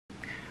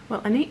Well,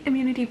 innate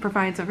immunity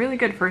provides a really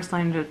good first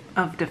line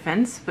of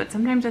defense, but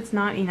sometimes it's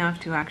not enough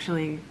to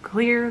actually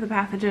clear the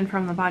pathogen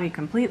from the body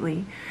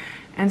completely.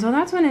 And so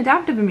that's when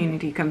adaptive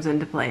immunity comes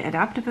into play.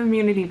 Adaptive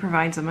immunity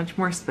provides a much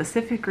more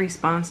specific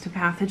response to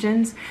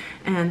pathogens,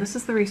 and this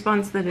is the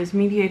response that is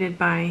mediated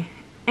by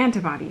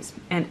antibodies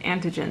and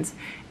antigens.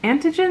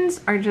 Antigens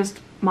are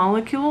just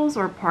molecules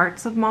or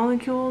parts of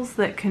molecules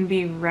that can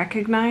be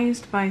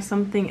recognized by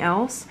something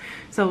else.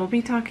 So we'll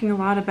be talking a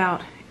lot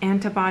about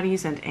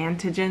antibodies and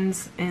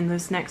antigens in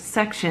this next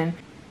section.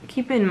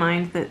 Keep in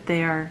mind that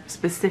they are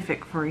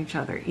specific for each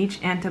other.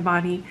 Each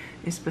antibody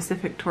is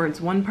specific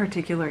towards one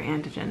particular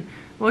antigen.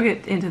 We'll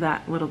get into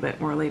that a little bit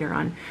more later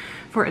on.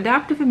 For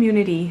adaptive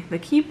immunity, the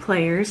key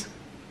players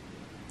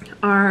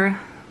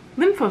are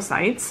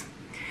lymphocytes.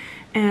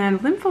 And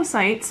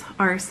lymphocytes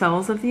are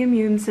cells of the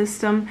immune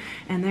system,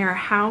 and they are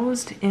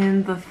housed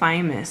in the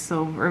thymus.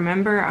 So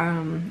remember,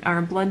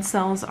 our blood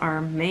cells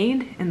are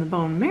made in the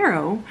bone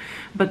marrow,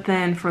 but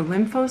then for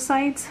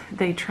lymphocytes,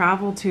 they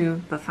travel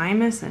to the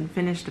thymus and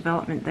finish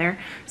development there.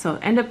 So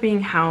end up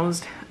being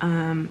housed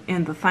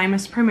in the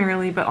thymus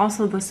primarily, but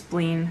also the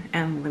spleen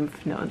and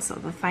lymph nodes. So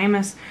the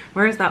thymus,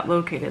 where is that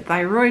located?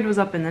 Thyroid was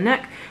up in the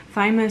neck.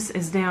 Thymus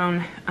is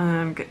down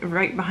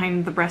right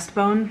behind the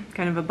breastbone,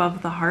 kind of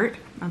above the heart.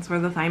 That's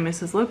where the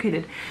thymus is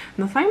located.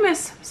 And the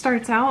thymus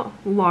starts out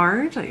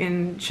large.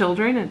 In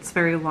children, it's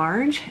very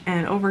large,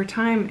 and over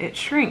time it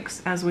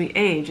shrinks as we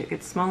age. It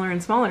gets smaller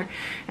and smaller,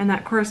 and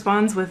that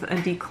corresponds with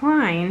a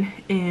decline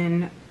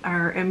in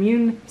our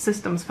immune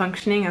system's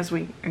functioning. As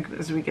we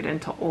get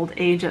into old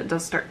age, it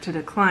does start to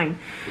decline.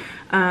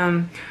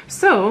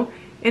 So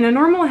in a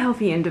normal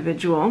healthy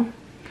individual,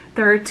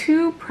 there are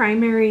two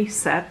primary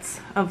sets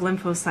of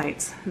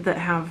lymphocytes that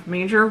have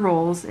major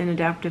roles in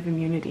adaptive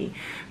immunity.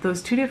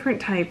 Those two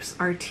different types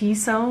are T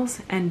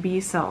cells and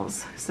B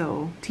cells.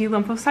 So T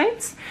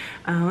lymphocytes,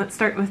 let's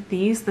start with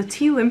these. The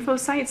T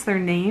lymphocytes, their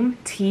name,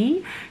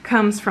 T,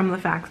 comes from the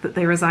fact that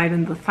they reside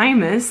in the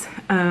thymus.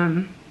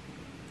 And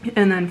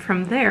then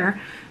from there,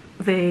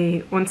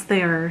 once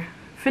they are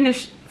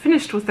finished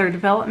with their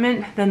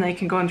development, then they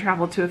can go and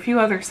travel to a few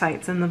other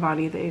sites in the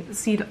body. They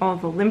seed all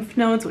the lymph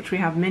nodes, which we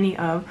have many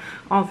of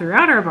all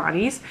throughout our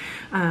bodies,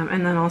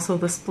 and then also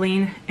the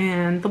spleen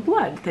and the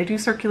blood. They do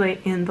circulate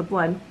in the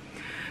blood.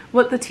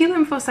 What the T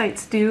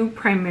lymphocytes do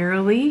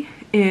primarily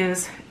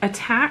is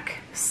attack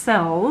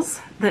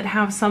cells that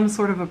have some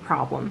sort of a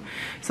problem.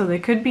 So they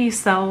could be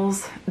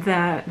cells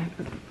that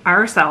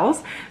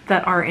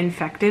are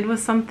infected with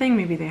something.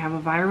 Maybe they have a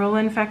viral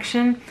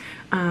infection.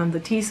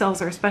 The T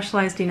cells are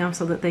specialized enough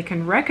so that they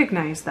can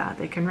recognize that.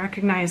 They can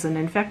recognize an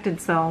infected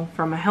cell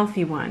from a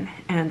healthy one,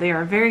 and they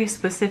are very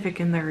specific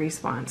in their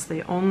response.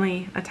 They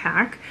only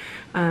attack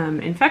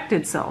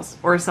infected cells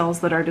or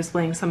cells that are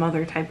displaying some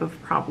other type of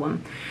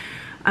problem.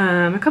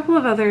 A couple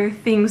of other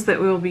things that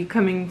we'll be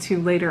coming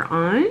to later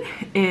on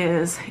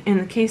is in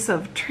the case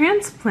of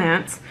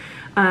transplants,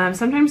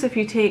 sometimes if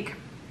you take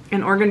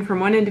an organ from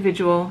one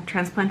individual,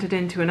 transplant it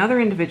into another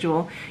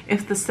individual,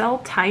 if the cell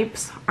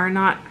types are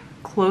not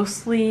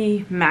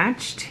closely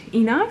matched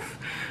enough,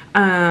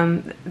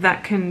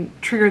 that can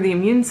trigger the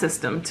immune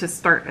system to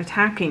start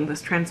attacking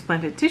this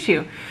transplanted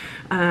tissue.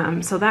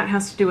 So that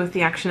has to do with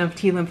the action of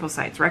T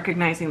lymphocytes,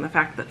 recognizing the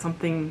fact that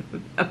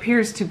something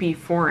appears to be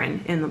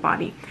foreign in the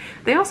body.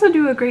 They also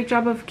do a great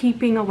job of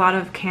keeping a lot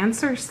of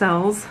cancer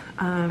cells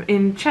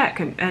in check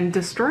and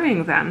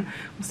destroying them.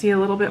 We'll see a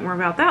little bit more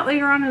about that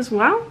later on as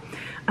well.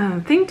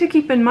 Thing to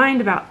keep in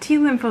mind about T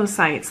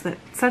lymphocytes that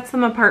sets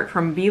them apart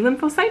from B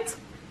lymphocytes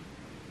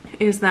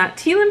is that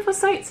T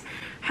lymphocytes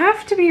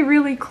have to be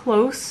really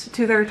close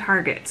to their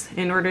targets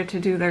in order to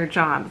do their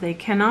job. They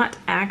cannot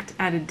act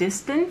at a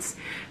distance.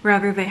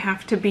 Rather, they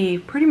have to be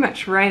pretty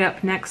much right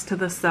up next to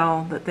the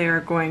cell that they are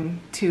going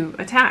to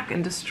attack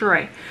and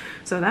destroy.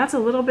 So that's a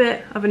little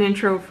bit of an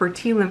intro for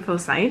T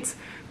lymphocytes.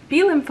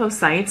 B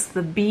lymphocytes,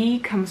 the B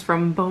comes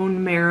from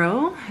bone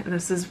marrow.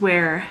 This is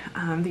where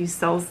these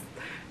cells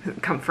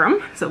come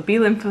from. So B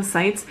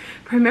lymphocytes,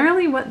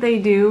 primarily what they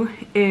do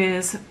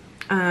is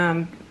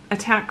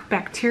attack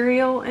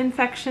bacterial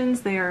infections.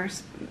 They're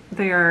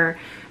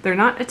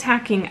not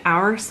attacking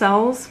our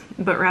cells,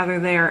 but rather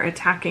they are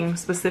attacking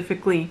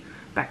specifically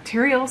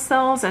bacterial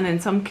cells, and in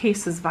some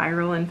cases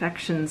viral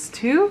infections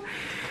too.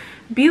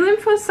 B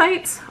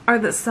lymphocytes are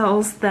the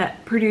cells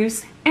that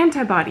produce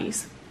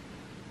antibodies,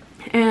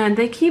 and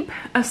they keep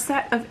a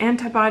set of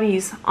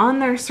antibodies on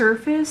their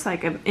surface,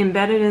 like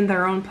embedded in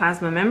their own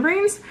plasma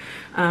membranes.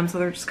 So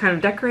they're just kind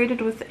of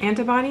decorated with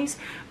antibodies,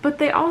 but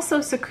they also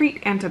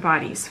secrete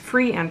antibodies,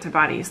 free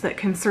antibodies that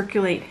can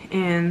circulate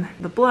in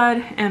the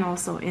blood and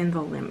also in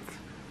the lymph.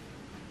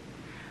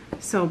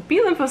 So B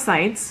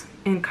lymphocytes,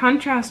 in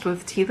contrast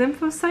with T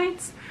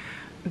lymphocytes,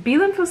 B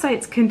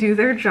lymphocytes can do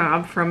their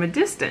job from a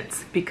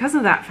distance because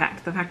of that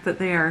fact, the fact that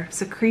they are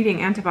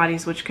secreting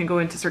antibodies which can go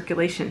into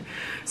circulation.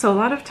 So a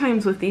lot of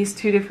times with these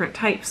two different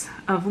types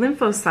of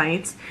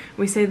lymphocytes,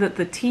 we say that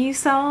the T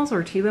cells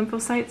or T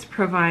lymphocytes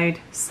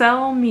provide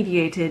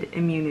cell-mediated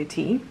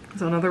immunity,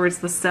 So in other words,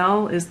 the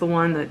cell is the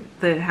one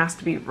that has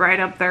to be right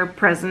up there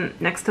present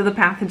next to the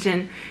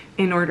pathogen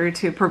in order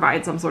to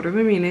provide some sort of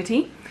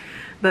immunity.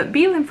 But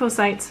B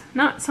lymphocytes,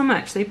 not so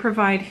much. They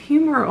provide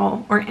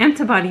humoral or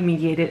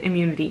antibody-mediated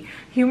immunity.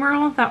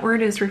 Humoral, that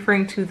word is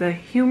referring to the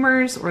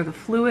humors or the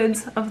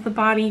fluids of the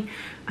body.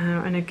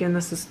 And again,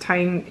 this is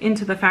tying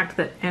into the fact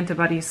that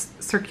antibodies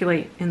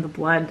circulate in the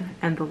blood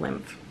and the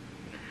lymph.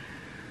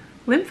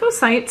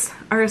 Lymphocytes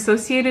are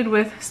associated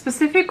with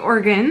specific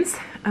organs.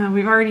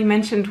 We've already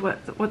mentioned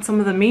what some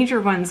of the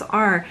major ones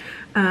are.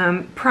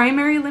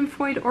 Primary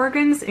lymphoid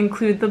organs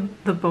include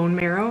the bone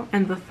marrow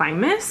and the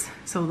thymus.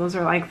 So those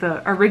are like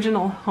the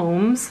original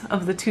homes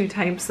of the two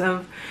types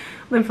of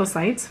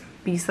lymphocytes,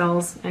 B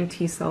cells and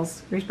T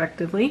cells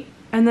respectively.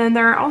 And then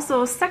there are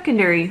also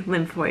secondary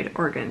lymphoid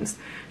organs.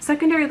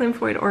 Secondary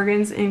lymphoid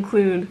organs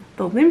include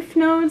the lymph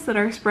nodes that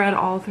are spread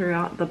all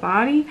throughout the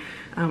body.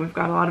 We've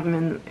got a lot of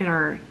them in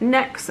our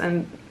necks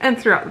and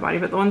throughout the body,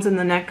 but the ones in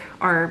the neck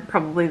are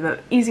probably the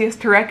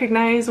easiest to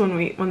recognize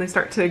when they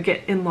start to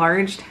get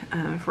enlarged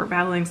if we're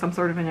battling some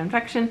sort of an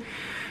infection.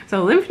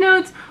 So lymph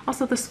nodes,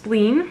 also the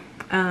spleen,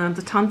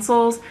 the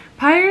tonsils,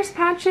 Peyer's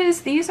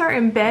patches, these are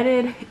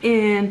embedded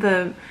in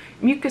the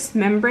mucous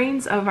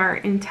membranes of our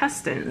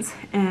intestines,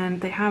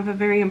 and they have a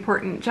very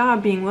important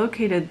job being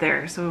located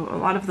there. So a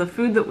lot of the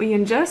food that we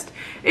ingest,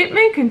 it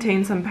may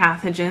contain some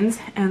pathogens,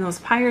 and those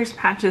Peyer's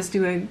patches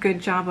do a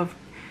good job of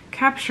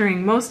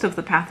capturing most of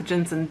the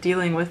pathogens and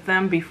dealing with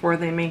them before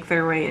they make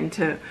their way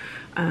into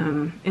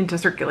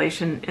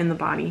circulation in the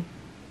body.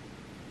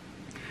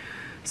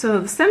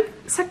 So the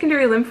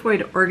secondary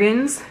lymphoid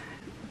organs,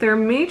 their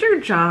major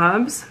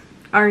jobs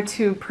are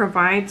to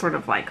provide sort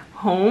of like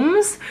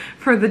homes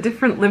for the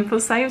different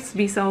lymphocytes,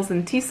 B cells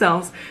and T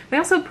cells. They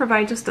also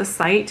provide just a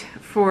site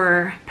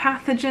for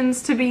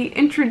pathogens to be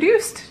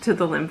introduced to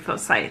the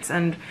lymphocytes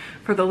and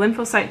for the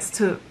lymphocytes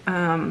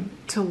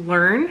to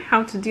learn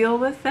how to deal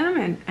with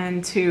them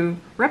and to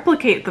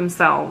replicate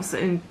themselves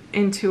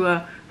into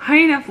a high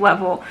enough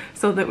level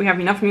so that we have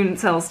enough immune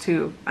cells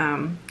to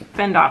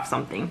fend off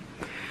something.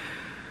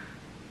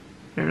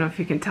 I don't know if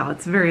you can tell,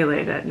 it's very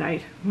late at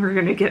night. We're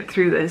going to get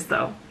through this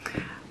though.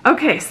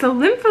 Okay, so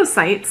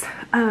lymphocytes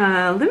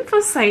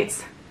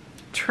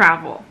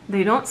travel.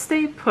 They don't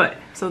stay put.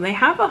 So they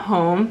have a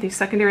home. These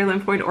secondary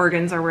lymphoid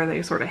organs are where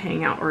they sort of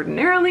hang out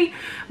ordinarily,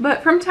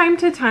 but from time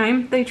to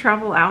time they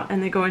travel out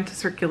and they go into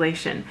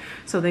circulation.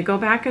 So they go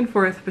back and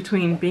forth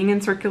between being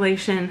in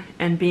circulation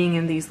and being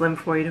in these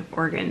lymphoid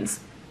organs.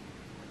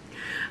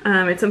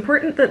 It's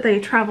important that they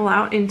travel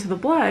out into the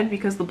blood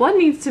because the blood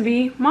needs to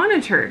be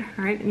monitored,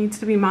 right? It needs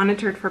to be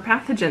monitored for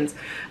pathogens.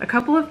 A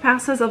couple of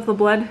passes of the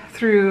blood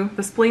through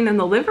the spleen and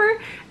the liver,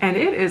 and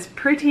it is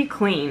pretty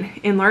clean.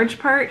 In large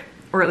part,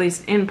 or at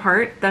least in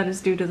part, that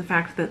is due to the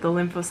fact that the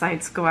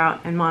lymphocytes go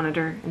out and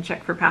monitor and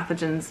check for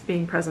pathogens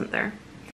being present there.